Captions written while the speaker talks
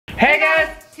Hey guys!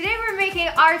 Today we're making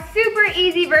our super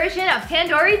easy version of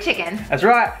tandoori chicken. That's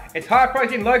right, it's high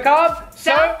protein, low carb,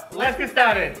 so let's get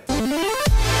started.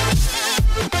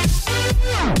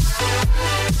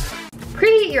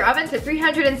 Preheat your oven to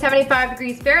 375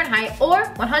 degrees Fahrenheit or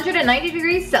 190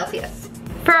 degrees Celsius.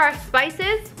 For our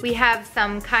spices, we have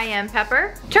some cayenne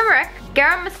pepper, turmeric,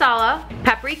 garam masala,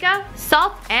 paprika,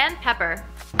 salt, and pepper.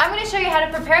 I'm gonna show you how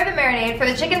to prepare the marinade for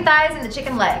the chicken thighs and the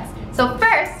chicken legs. So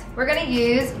first, we're gonna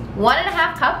use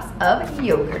 1.5 cups of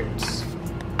yogurt.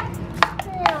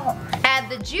 Add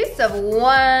the juice of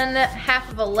 1/2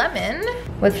 of a lemon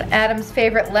with Adam's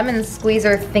favorite lemon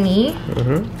squeezer thingy.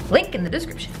 Link in the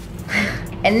description.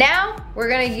 And now we're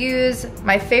gonna use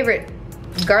my favorite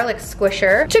garlic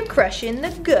squisher to crush in the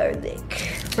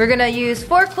garlic. We're gonna use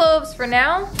 4 cloves for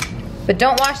now, but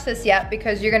don't wash this yet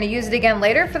because you're gonna use it again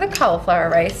later for the cauliflower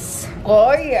rice.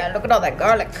 Oh yeah, look at all that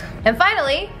garlic. And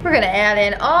finally, we're gonna add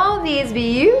in all these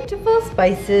beautiful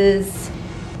spices.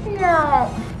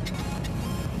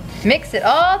 Mix it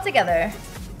all together.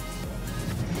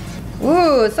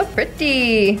 Ooh, it's so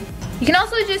pretty. You can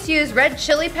also just use red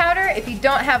chili powder if you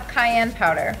don't have cayenne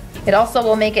powder. It also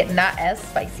will make it not as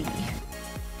spicy.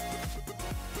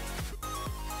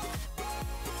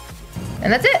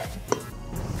 And that's it.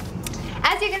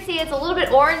 As you can see, it's a little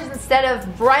bit orange instead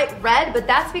of bright red, but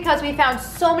that's because we found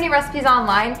so many recipes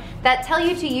online that tell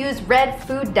you to use red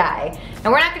food dye.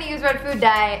 And we're not gonna use red food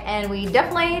dye, and we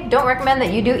definitely don't recommend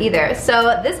that you do either.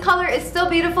 So this color is still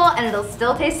beautiful and it'll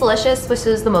still taste delicious, which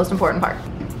is the most important part.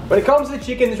 When it comes to the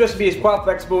chicken, this recipe is quite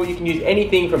flexible. You can use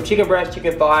anything from chicken breast,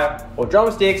 chicken thigh, or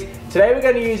drumsticks. Today we're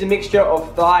going to use a mixture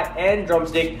of thigh and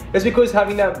drumstick, just because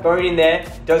having that bone in there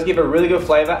does give a really good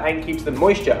flavor and keeps the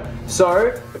moisture.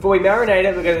 So, before we marinate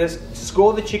it, we're going to just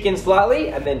score the chicken slightly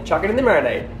and then chuck it in the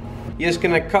marinade. You're just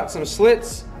going to cut some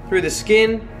slits through the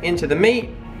skin into the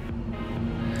meat.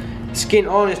 Skin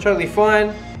on is totally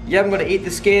fine. You haven't got to eat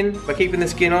the skin, but keeping the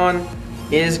skin on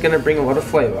is going to bring a lot of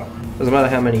flavor. Doesn't matter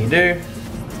how many you do.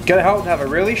 It's going to help to have a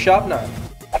really sharp knife.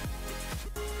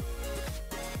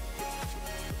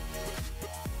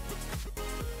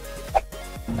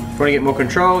 If you want to get more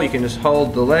control, you can just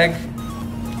hold the leg,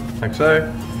 like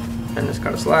so, and just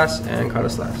cut a slice and cut a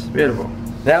slice. Beautiful.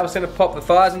 Now we're just going to pop the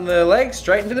thighs and the legs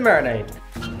straight into the marinade.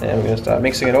 And we're going to start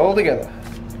mixing it all together.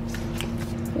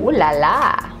 Ooh la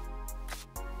la.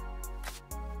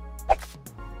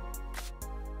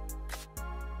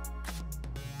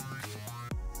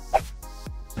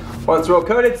 Once they're all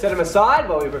coated, set them aside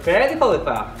while we prepare the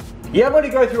cauliflower. You don't want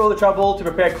to go through all the trouble to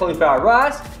prepare cauliflower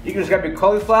rice. You can just grab your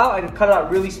cauliflower and cut it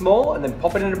up really small and then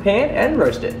pop it in a pan and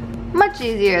roast it. Much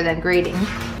easier than grating.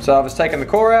 So I've just taken the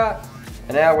core out,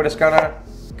 and now we're just gonna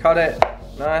cut it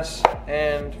nice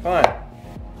and fine.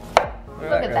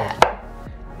 Look at that.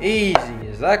 Easy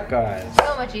as that, guys.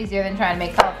 So much easier than trying to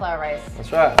make cauliflower rice.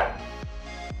 That's right.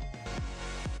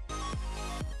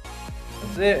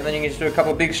 That's it, and then you can just do a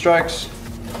couple of big strokes.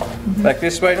 Like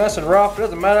this way, nice and rough, it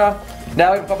doesn't matter.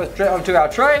 Now we can pop it straight onto our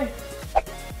tray.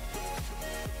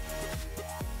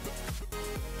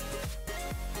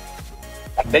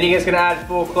 Then you're just going to add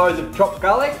 4 cloves of chopped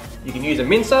garlic. You can use a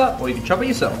mincer or you can chop it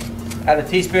yourself. Add a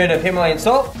teaspoon of Himalayan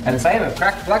salt and the same of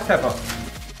cracked black pepper.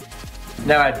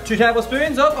 Now add 2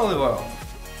 tablespoons of olive oil.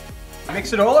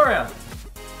 Mix it all around.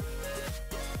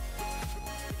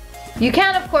 You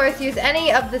can, of course, use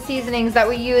any of the seasonings that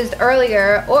we used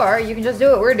earlier, or you can just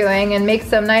do what we're doing and make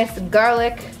some nice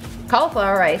garlic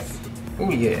cauliflower rice.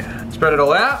 Oh yeah. Spread it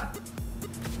all out.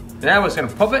 Now we're just going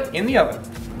to pop it in the oven.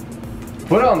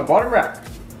 Put it on the bottom rack.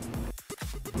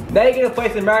 Now you're going to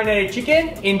place the marinated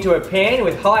chicken into a pan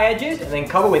with high edges and then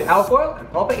cover with alfoil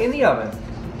and pop it in the oven.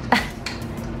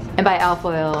 And by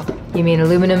alfoil, you mean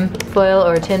aluminum foil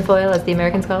or tin foil, as the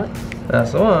Americans call it?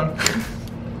 That's the one.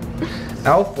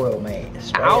 Alfoil made.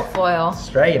 Alfoil.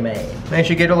 Australia made. Make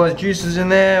sure you get all those juices in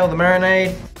there, all the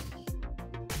marinade.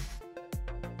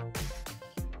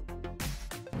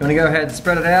 You want to go ahead and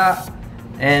spread it out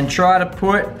and try to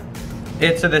put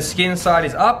it so the skin side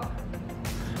is up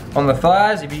on the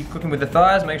thighs. If you're cooking with the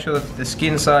thighs, make sure that the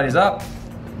skin side is up.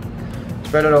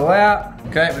 Spread it all out.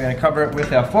 Okay, we're going to cover it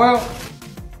with our foil.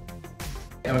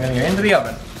 And we're going to go into the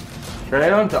oven.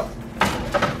 Straight on top.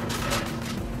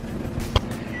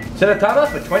 Set a timer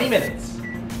for 20 minutes.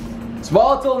 So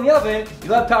while it's all in the oven,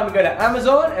 you'll have time to go to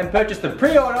Amazon and purchase the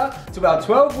pre-order to our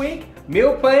 12-week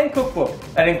meal plan cookbook.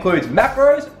 That includes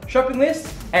macros, shopping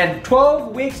lists, and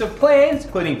 12 weeks of plans,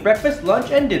 including breakfast,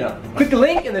 lunch, and dinner. Click the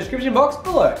link in the description box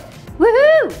below.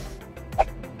 Woohoo!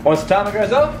 Once the timer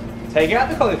goes off, take out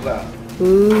the cauliflower.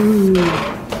 Ooh.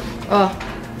 Oh,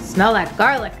 smell that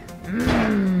garlic.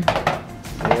 Mmm.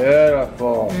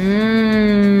 Beautiful.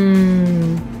 Mmm.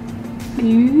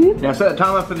 Now set the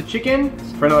timer for the chicken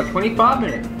for another 25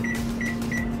 minutes.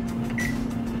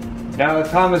 Now the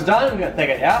timer's done, we're going to take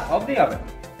it out of the oven.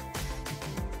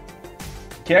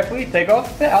 Carefully take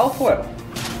off the alfoil.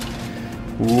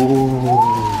 Ooh,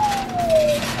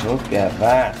 look at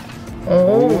that.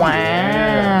 Oh, ooh,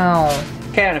 wow. Yeah.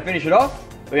 Okay, and to finish it off,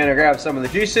 we're going to grab some of the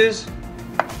juices.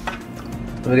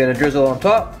 We're going to drizzle on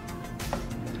top.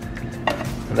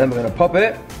 And then we're going to pop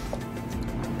it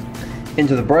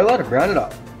into the broiler to brown it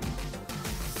up.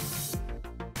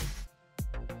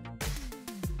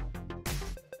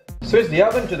 Switch the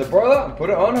oven to the broiler and put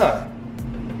it on high.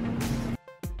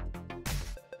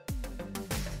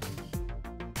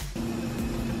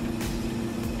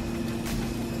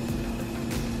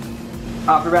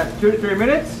 After about 2 to 3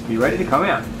 minutes, be ready to come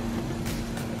out.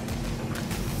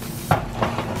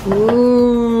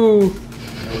 Ooh.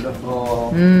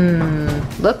 Beautiful.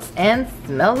 Mmm. Looks and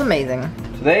smells amazing.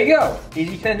 So there you go.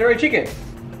 Easy tandoori chicken.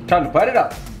 Time to plate it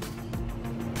up.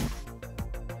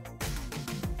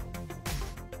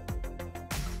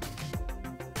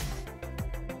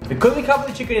 Because we cover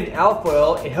the chicken in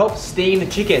alfoil, it helps steam the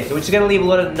chicken. So it's going to leave a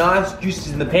lot of nice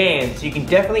juices in the pan. So you can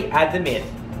definitely add them in.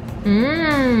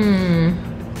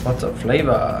 Mmm. Lots of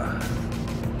flavor.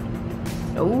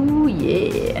 Oh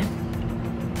yeah.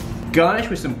 Garnish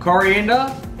with some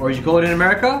coriander, or as you call it in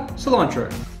America,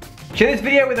 cilantro. Share this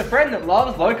video with a friend that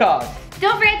loves low carb.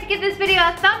 Don't forget to give this video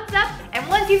a thumbs up, and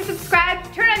once you've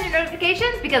subscribed, turn on your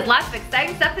notifications because lots of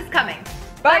exciting stuff is coming.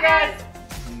 Bye guys!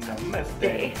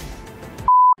 Namaste.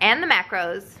 And the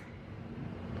macros.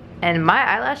 And my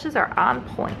eyelashes are on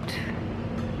point.